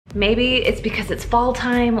Maybe it's because it's fall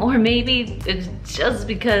time, or maybe it's just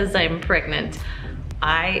because I'm pregnant.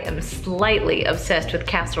 I am slightly obsessed with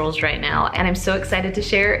casseroles right now, and I'm so excited to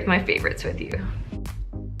share my favorites with you.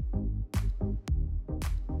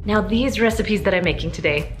 Now, these recipes that I'm making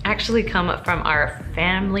today actually come from our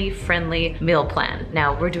family-friendly meal plan.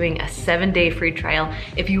 Now, we're doing a 7-day free trial.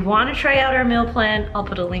 If you want to try out our meal plan, I'll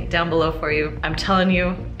put a link down below for you. I'm telling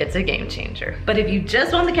you, it's a game changer. But if you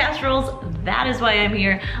just want the casseroles, that is why I'm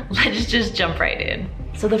here. Let's just jump right in.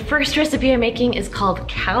 So the first recipe I'm making is called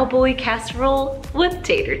Cowboy Casserole with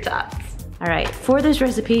tater tots. All right, for this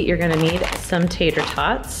recipe, you're gonna need some tater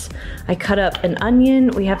tots. I cut up an onion.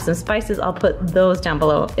 We have some spices. I'll put those down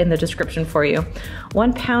below in the description for you.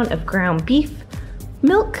 1 pound of ground beef,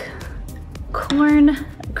 milk, corn,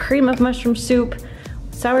 cream of mushroom soup,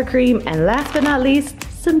 sour cream, and last but not least,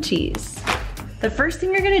 some cheese. The first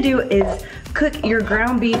thing you're gonna do is cook your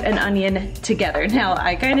ground beef and onion together. Now,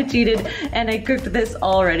 I kind of cheated and I cooked this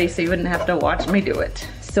already so you wouldn't have to watch me do it.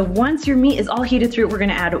 So once your meat is all heated through, we're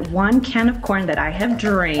gonna add 1 can of corn that I have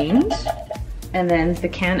drained, and then the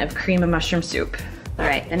can of cream of mushroom soup. All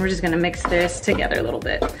right, then we're just gonna mix this together a little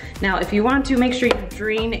bit. Now, if you want to, make sure you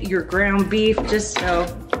drain your ground beef just so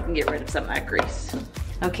you can get rid of some of that grease.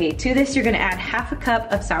 Okay, to this, you're gonna add 1/2 cup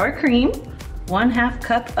of sour cream, 1/2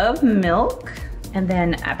 cup of milk, and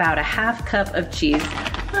then about 1/2 cup of cheese.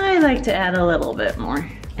 I like to add a little bit more.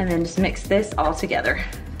 And then just mix this all together.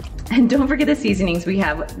 And don't forget the seasonings. We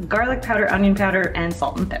have garlic powder, onion powder, and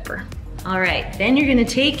salt and pepper. All right, then you're gonna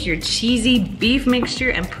take your cheesy beef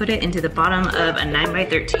mixture and put it into the bottom of a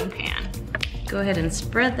 9x13 pan. Go ahead and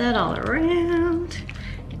spread that all around.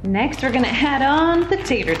 Next, we're gonna add on the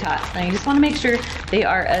tater tots. Now you just wanna make sure they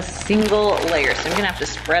are a single layer, so I'm gonna have to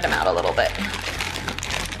spread them out a little bit.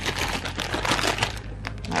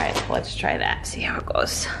 All right, let's try that, see how it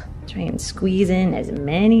goes. Try and squeeze in as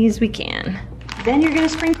many as we can. Then you're gonna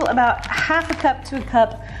sprinkle about 1/2 cup to 1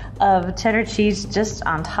 cup of cheddar cheese just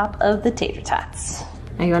on top of the tater tots.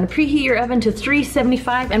 Now you wanna preheat your oven to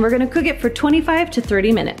 375, and we're gonna cook it for 25 to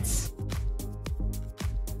 30 minutes.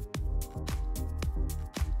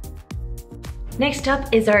 Next up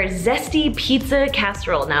is our Zesty pizza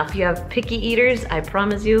casserole. Now, if you have picky eaters, I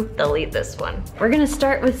promise you, they'll eat this one. We're gonna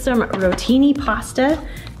start with some rotini pasta,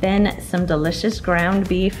 then some delicious ground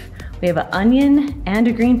beef. We have an onion and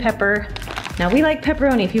a green pepper. Now, we like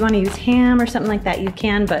pepperoni. If you wanna use ham or something like that, you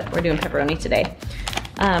can, but we're doing pepperoni today.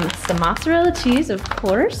 Some mozzarella cheese, of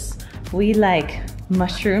course. We like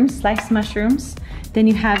mushrooms, sliced mushrooms. Then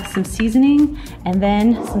you have some seasoning, and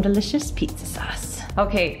then some delicious pizza sauce.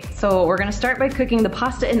 Okay, so we're gonna start by cooking the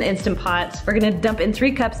pasta in the Instant Pot. We're gonna dump in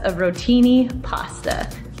 3 cups of rotini pasta.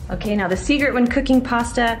 Okay, now the secret when cooking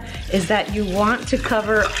pasta is that you want to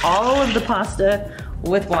cover all of the pasta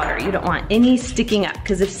with water. You don't want any sticking up,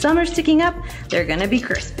 because if some are sticking up, they're gonna be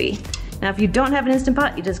crispy. Now, if you don't have an Instant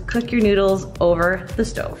Pot, you just cook your noodles over the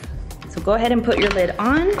stove. So go ahead and put your lid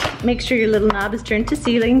on. Make sure your little knob is turned to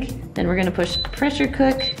sealing. Then we're gonna push pressure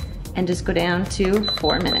cook and just go down to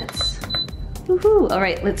 4 minutes. Woohoo! All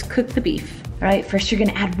right, let's cook the beef. All right, first you're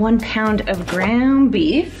gonna add 1 pound of ground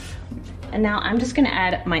beef. And now I'm just gonna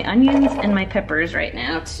add my onions and my peppers right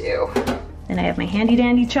now too. Then I have my handy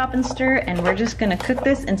dandy chop and stir, and we're just gonna cook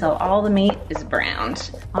this until all the meat is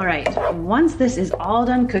browned. All right, once this is all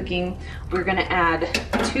done cooking, we're gonna add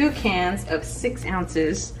 2 cans of 6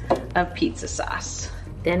 ounces of pizza sauce.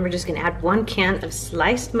 Then we're just gonna add 1 can of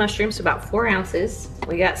sliced mushrooms, about 4 ounces.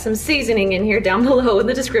 We got some seasoning in here down below in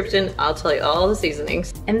the description. I'll tell you all the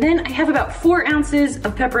seasonings. And then I have about 4 ounces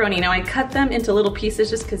of pepperoni. Now I cut them into little pieces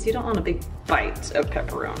just because you don't want a big bite of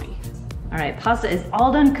pepperoni. All right, pasta is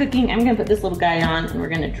all done cooking. I'm gonna put this little guy on and we're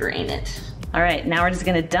gonna drain it. All right, now we're just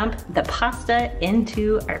gonna dump the pasta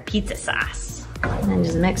into our pizza sauce. And then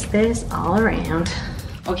just mix this all around.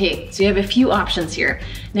 Okay, so you have a few options here.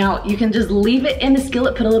 Now, you can just leave it in the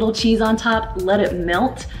skillet, put a little cheese on top, let it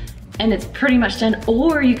melt, and it's pretty much done.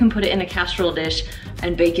 Or you can put it in a casserole dish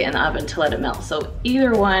and bake it in the oven to let it melt. So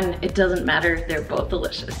either one, it doesn't matter, they're both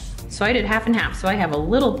delicious. So I did half and half. So I have a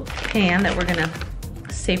little pan that we're gonna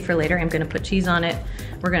save for later. I'm gonna put cheese on it.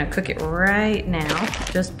 We're gonna cook it right now,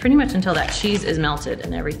 just pretty much until that cheese is melted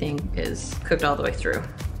and everything is cooked all the way through.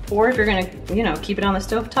 Or if you're gonna, keep it on the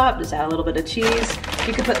stove top, just add a little bit of cheese.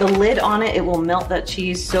 You can put the lid on it, it will melt that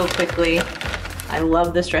cheese so quickly. I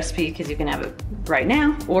love this recipe because you can have it right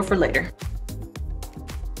now or for later.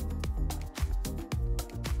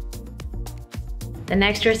 The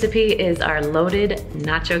next recipe is our loaded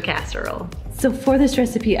nacho casserole. So for this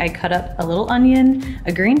recipe, I cut up a little onion,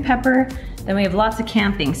 a green pepper, then we have lots of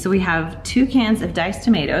canned things. So we have 2 cans of diced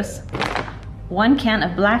tomatoes, 1 can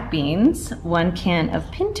of black beans, 1 can of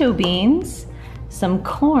pinto beans, some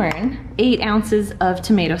corn, 8 ounces of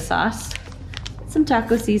tomato sauce, some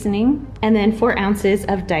taco seasoning, and then 4 ounces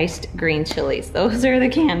of diced green chilies. Those are the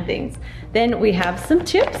canned things. Then we have some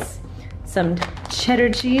chips, some cheddar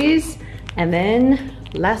cheese, and then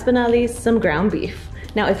last but not least, some ground beef.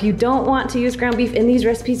 Now, if you don't want to use ground beef in these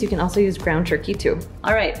recipes, you can also use ground turkey too.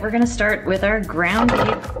 All right, we're gonna start with our ground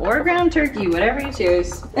beef or ground turkey, whatever you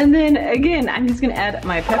choose. And then again, I'm just gonna add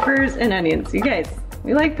my peppers and onions. You guys,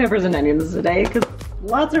 we like peppers and onions today because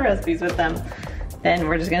lots of recipes with them. Then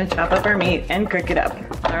we're just gonna chop up our meat and cook it up.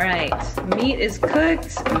 All right, meat is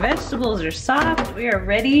cooked, vegetables are soft. We are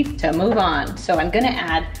ready to move on. So I'm gonna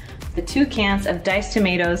add the 2 cans of diced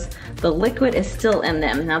tomatoes. The liquid is still in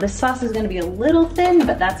them. Now this sauce is gonna be a little thin,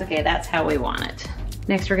 but that's okay, that's how we want it.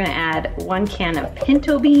 Next we're gonna add 1 can of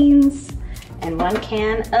pinto beans and 1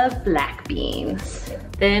 can of black beans.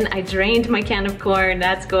 Then I drained my can of corn,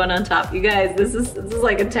 that's going on top. You guys, this is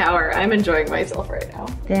like a tower. I'm enjoying myself right now.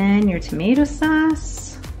 Then your tomato sauce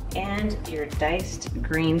and your diced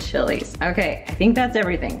green chilies. Okay, I think that's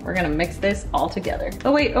everything. We're gonna mix this all together.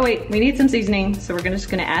 Oh wait, we need some seasoning, so we're just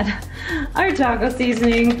gonna add our taco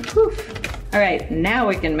seasoning. Whew. All right, now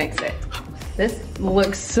we can mix it. This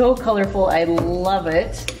looks so colorful, I love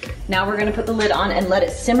it. Now we're gonna put the lid on and let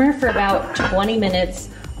it simmer for about 20 minutes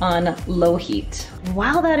on low heat.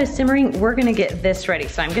 While that is simmering, we're gonna get this ready.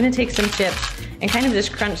 So I'm gonna take some chips and kind of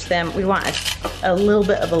just crunch them. We want a little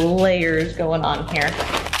bit of layers going on here.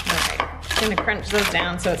 All right, just gonna crunch those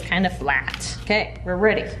down so it's kind of flat. Okay, we're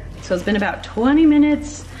ready. So it's been about 20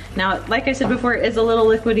 minutes. Now, like I said before, it is a little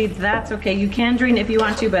liquidy. That's okay, you can drain it if you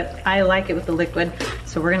want to, but I like it with the liquid.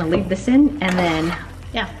 So we're gonna leave this in and then,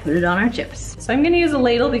 yeah, put it on our chips. So I'm gonna use a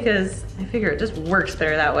ladle because I figure it just works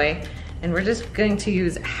better that way. And we're just going to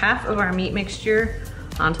use half of our meat mixture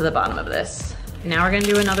onto the bottom of this. Now we're gonna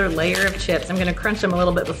do another layer of chips. I'm gonna crunch them a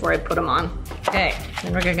little bit before I put them on. Okay,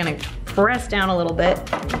 then we're gonna press down a little bit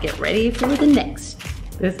and get ready for the next.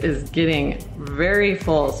 This is getting very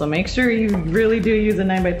full, so make sure you really do use a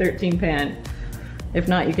 9x13 pan. If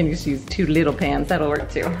not, you can just use 2 little pans, that'll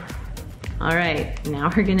work too. All right,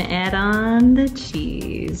 now we're gonna add on the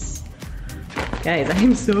cheese. Guys, I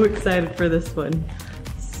am so excited for this one.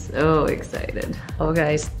 So excited. Oh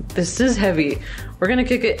guys, this is heavy. We're gonna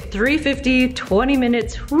cook it 350, 20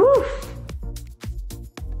 minutes. Woo!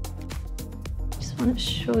 Just wanna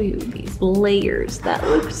show you these layers. That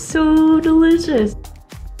looks so delicious.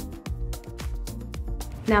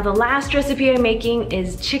 Now the last recipe I'm making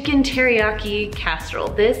is chicken teriyaki casserole.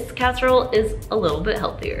 This casserole is a little bit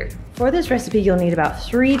healthier. For this recipe, you'll need about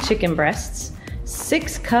 3 chicken breasts,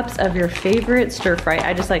 6 cups of your favorite stir fry.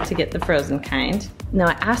 I just like to get the frozen kind. Now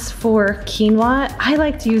I asked for quinoa. I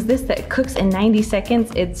like to use this that cooks in 90 seconds.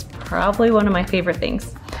 It's probably one of my favorite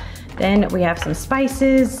things. Then we have some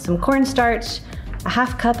spices, some cornstarch, a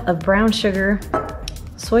half cup of brown sugar,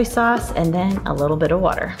 soy sauce, and then a little bit of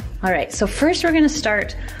water. All right, so first we're gonna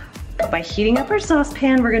start by heating up our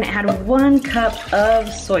saucepan. We're gonna add 1 cup of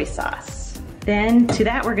soy sauce. Then to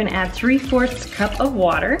that we're gonna add 3/4 cup of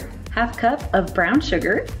water, half cup of brown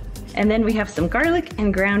sugar, and then we have some garlic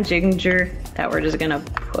and ground ginger that we're just gonna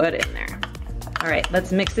put in there. All right,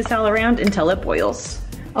 let's mix this all around until it boils.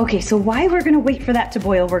 Okay, so while we're gonna wait for that to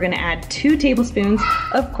boil, we're gonna add 2 tablespoons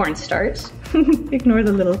of cornstarch. Ignore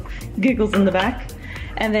the little giggles in the back.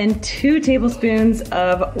 And then 2 tablespoons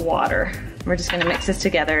of water. We're just gonna mix this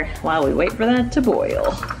together while we wait for that to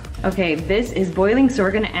boil. Okay, this is boiling, so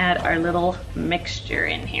we're gonna add our little mixture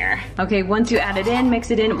in here. Okay, once you add it in,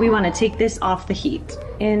 mix it in, we wanna take this off the heat.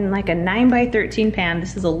 In like a 9x13 pan,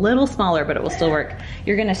 this is a little smaller, but it will still work.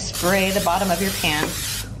 You're gonna spray the bottom of your pan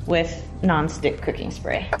with non-stick cooking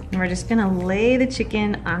spray. And we're just gonna lay the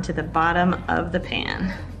chicken onto the bottom of the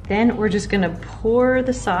pan. Then we're just gonna pour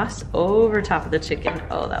the sauce over top of the chicken.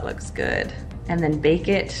 Oh, that looks good. And then bake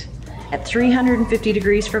it at 350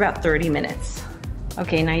 degrees for about 30 minutes.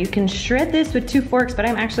 Okay, now you can shred this with 2 forks, but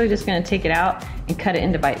I'm actually just gonna take it out and cut it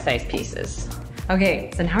into bite-sized pieces.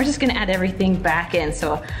 Okay, so now we're just gonna add everything back in.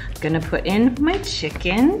 So I'm gonna put in my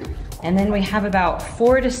chicken, and then we have about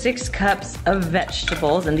 4 to 6 cups of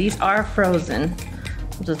vegetables, and these are frozen.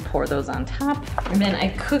 We'll just pour those on top. And then I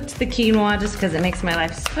cooked the quinoa just because it makes my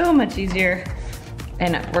life so much easier.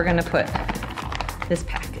 And we're gonna put this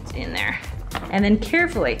package in there. And then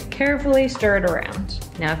carefully stir it around.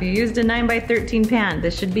 Now if you used a 9x13 pan,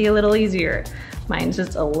 this should be a little easier. Mine's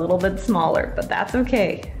just a little bit smaller, but that's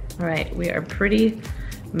okay. All right, we are pretty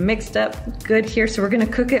mixed up good here. So we're gonna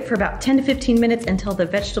cook it for about 10 to 15 minutes until the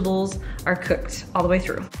vegetables are cooked all the way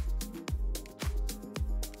through.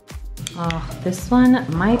 Oh, this one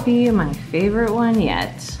might be my favorite one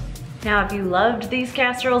yet. Now, if you loved these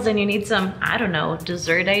casseroles and you need some, I don't know,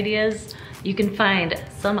 dessert ideas, you can find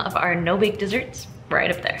some of our no-bake desserts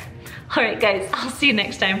right up there. All right, guys, I'll see you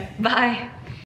next time. Bye.